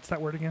 What's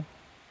that word again?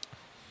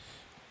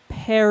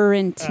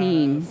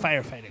 Parenting.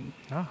 Firefighting.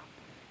 Ah.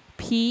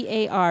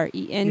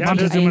 P-A-R-E-N-T-I-N-G.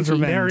 Montezuma's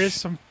Revenge. There is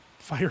some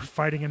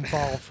firefighting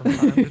involved from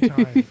time to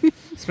time.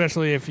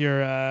 Especially if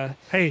you're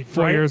Hey,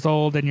 4 years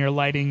old and you're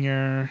lighting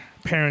your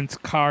parents'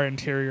 car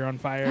interior on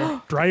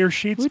fire. dryer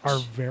sheets Which- are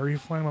very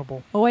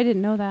flammable. Oh, I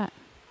didn't know that.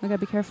 I got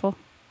to be careful.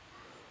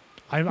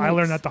 I Yikes.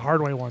 learned that the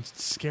hard way once. It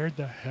scared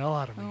the hell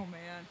out of me. man.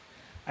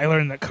 I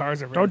learned that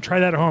cars are very Don't try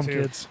that at home,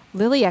 too. kids.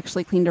 Lily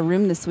actually cleaned a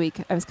room this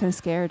week. I was kind of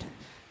scared.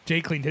 Jay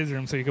cleaned his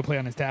room so he could play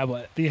on his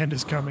tablet. The end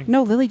is coming.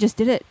 No, Lily just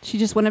did it. She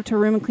just went up to her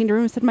room and cleaned her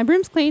room and said, my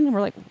room's clean. And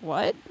we're like,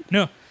 what?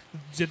 No,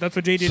 that's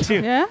what Jay did too.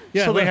 Yeah?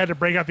 Yeah, So they look. had to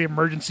break out the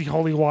emergency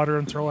holy water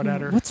and throw it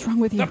at her. What's wrong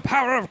with you? The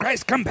power of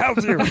Christ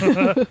compels you.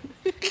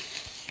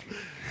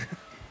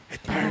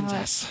 Burns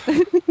us.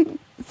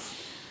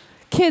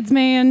 Kids,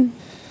 man.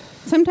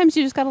 Sometimes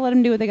you just got to let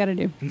them do what they got to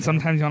do. And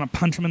sometimes you want to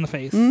punch him in the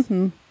face.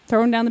 Mm-hmm.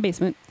 Throw them down the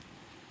basement.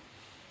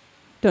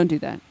 Don't do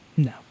that.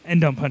 No, and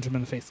don't punch him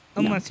in the face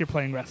No. unless you're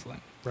playing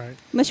wrestling. Right.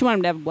 Unless you want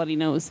them to have a bloody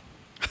nose.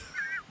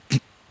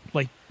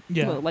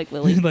 Yeah, Like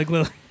Lily. like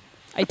Lily.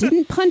 I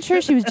didn't punch her.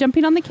 She was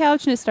jumping on the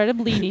couch and it started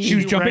bleeding. She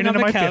was You jumping ran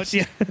on the into my couch.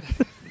 fist.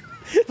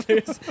 Yeah.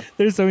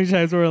 there's so many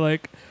times where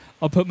like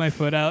I'll put my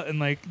foot out and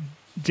like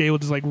Jay will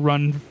just like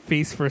run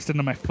face first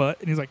into my foot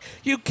and he's like,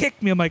 "You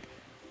kicked me." I'm like,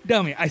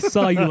 "Dummy, I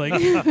saw you." Like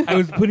I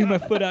was putting my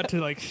foot out to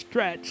like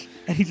stretch,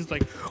 and he's just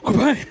like,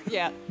 "Goodbye."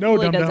 Yeah. No,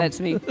 Lily does dum-dum. that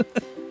to me.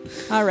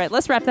 All right,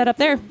 let's wrap that up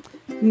there.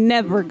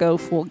 Never go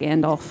full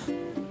Gandalf.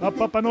 Up,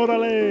 and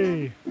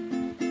orale.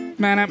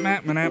 Man up,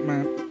 man up,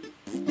 man.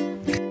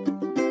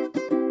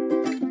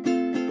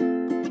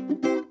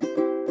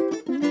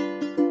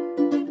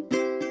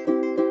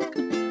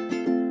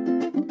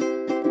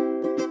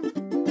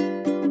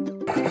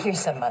 Here's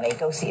some money.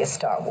 Go see a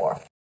Star Wars.